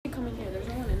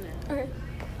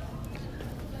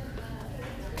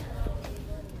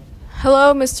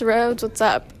Hello, Mr. Rhodes. What's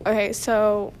up? Okay,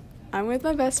 so I'm with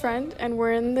my best friend, and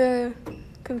we're in the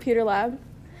computer lab,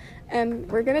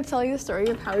 and we're gonna tell you the story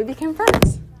of how we became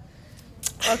friends.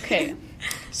 Okay,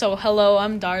 so hello,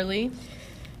 I'm Darlie.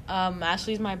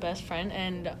 Ashley's my best friend,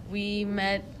 and we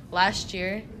met last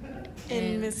year.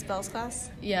 In Ms. Bell's class?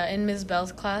 Yeah, in Ms.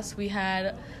 Bell's class. We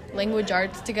had language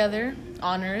arts together,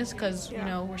 honors, because,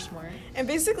 we're smart. And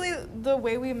basically, the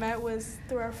way we met was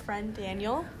through our friend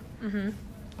Daniel. Mm-hmm.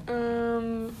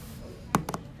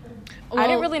 I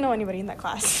didn't really know anybody in that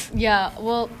class. Yeah,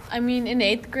 well, I mean, in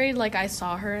 8th grade, I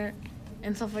saw her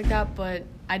and stuff like that, but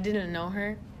I didn't know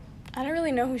her. I didn't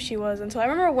really know who she was until I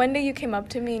remember one day you came up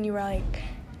to me and you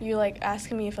were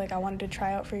asking me if I wanted to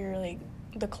try out for your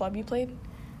the club you played.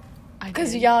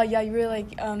 Because you were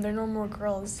like, there are no more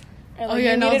girls. Or,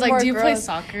 and I was like, do you play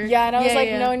soccer? Yeah, and I was like,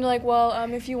 no, and you're like, well,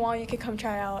 if you want, you could come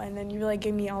try out. And then you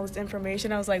gave me all this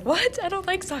information. I was like, what? I don't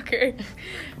like soccer.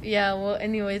 Yeah, well,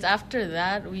 anyways, after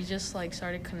that, we just,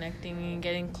 started connecting and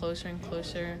getting closer and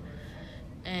closer.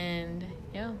 And,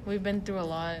 yeah, we've been through a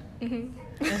lot. Mm-hmm.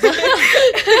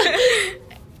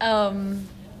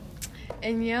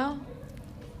 And, yeah.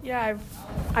 Yeah,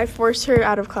 I forced her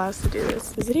out of class to do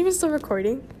this. Is it even still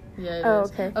recording? Yeah, it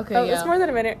is. Okay. Okay, yeah. It's more than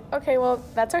a minute. Okay, well,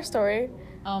 that's our story.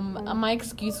 My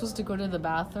excuse was to go to the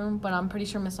bathroom, but I'm pretty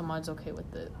sure Miss Ahmad's okay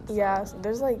with it. So. Yeah, so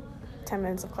there's 10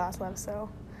 minutes of class left, so.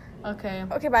 Okay.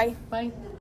 Okay, bye. Bye.